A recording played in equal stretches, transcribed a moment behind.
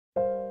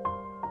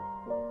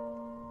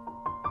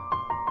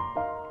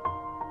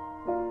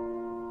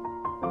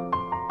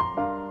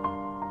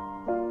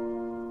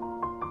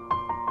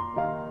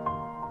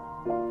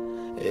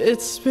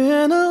It's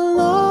been a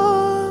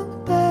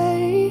long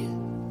day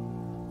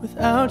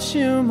without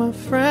you, my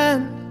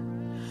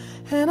friend,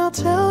 and I'll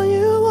tell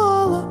you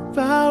all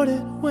about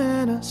it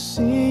when I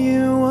see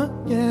you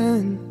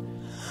again.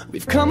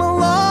 We've come a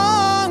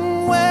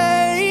long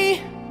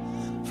way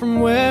from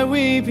where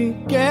we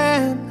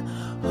began.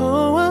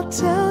 Oh, I'll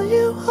tell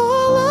you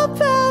all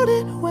about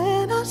it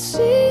when I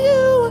see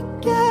you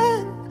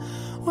again.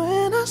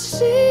 When I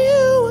see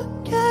you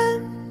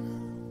again.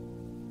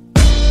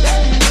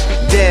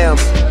 Damn,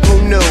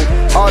 who knew?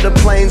 All the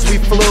planes we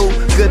flew,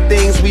 good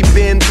things we've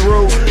been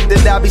through,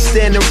 that I'll be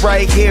standing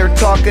right here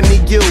talking to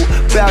you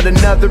about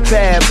another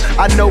path.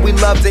 I know we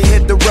love to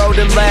hit the road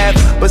and laugh,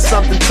 but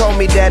something told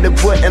me that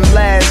it wouldn't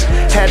last.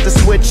 Had to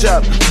switch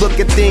up, look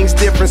at things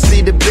different,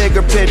 see the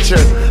bigger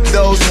picture.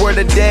 Those were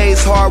the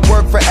days, hard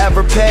work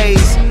forever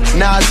pays.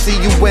 Now I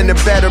see you in a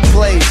better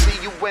place.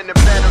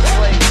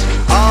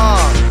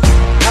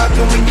 How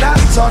can we not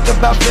talk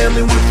about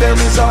family when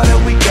family's all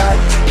that we got?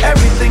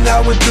 Everything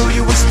I went through,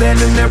 you were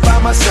standing there by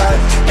my side,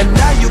 and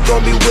now you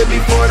gon' be with me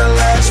for the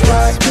last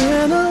ride. It's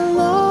been a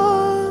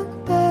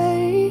long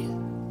day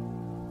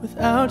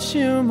without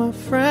you, my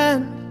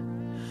friend,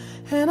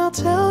 and I'll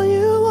tell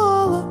you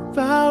all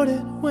about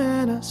it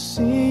when I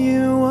see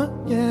you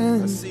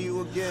again.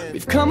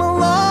 We've come a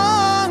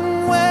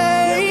long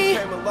way,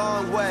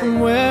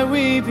 from where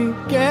we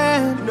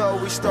began. You know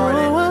we started.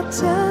 Oh, I'll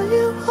tell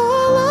you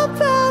all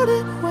about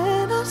it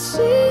when I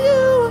see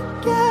you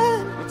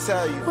again. Let me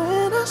tell you.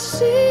 When I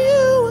see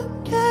you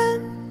again.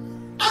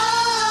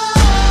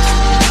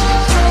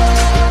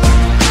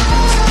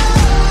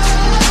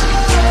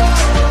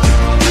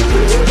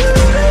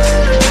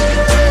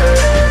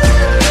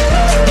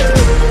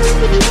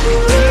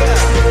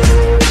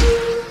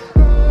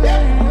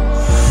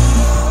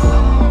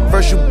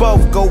 First you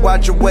both go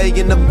out your way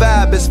and the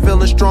vibe is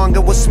feeling strong,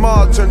 and what's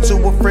small turn to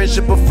a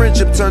friendship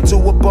turn to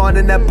a bond,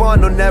 and that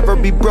bond will never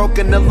be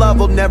broken, the love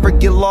will never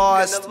get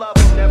lost.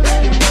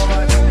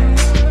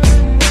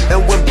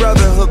 And when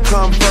brotherhood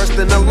come first,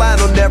 then the line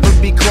will never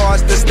be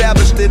crossed.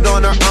 Established it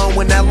on our own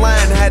when that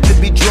line had to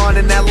be drawn,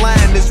 and that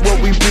line is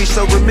what we reach,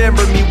 so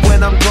remember me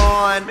when I'm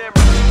gone.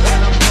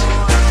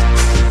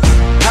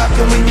 How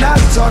can we not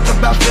talk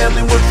about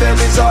family when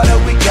family's all that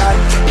we got?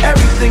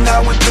 Everything I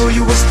went through,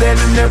 you were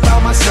standing there by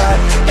my side,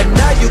 and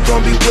now you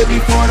gon' be with me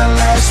for the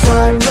last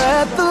ride.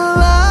 Let the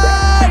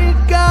light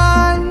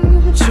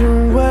guide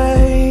your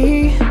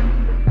way.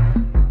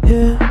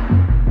 Yeah.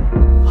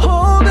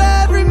 Hold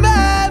every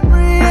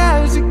memory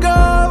as you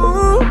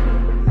go,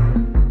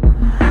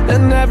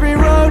 and every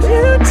road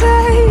you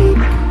take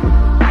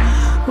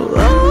will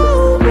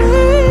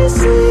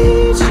always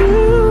lead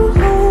you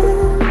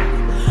home.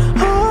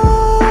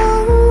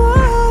 Oh,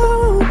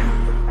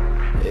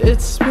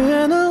 it's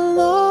been a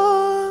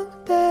long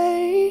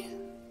day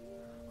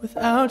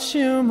without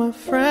you, my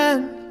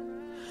friend,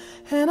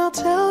 and I'll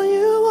tell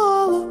you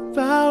all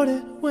about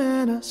it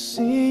when I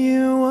see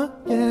you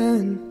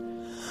again.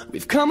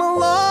 We've come a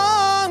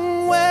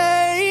long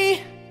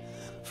way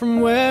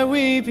from where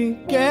we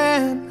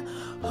began.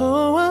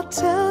 Oh, I'll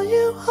tell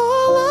you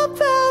all about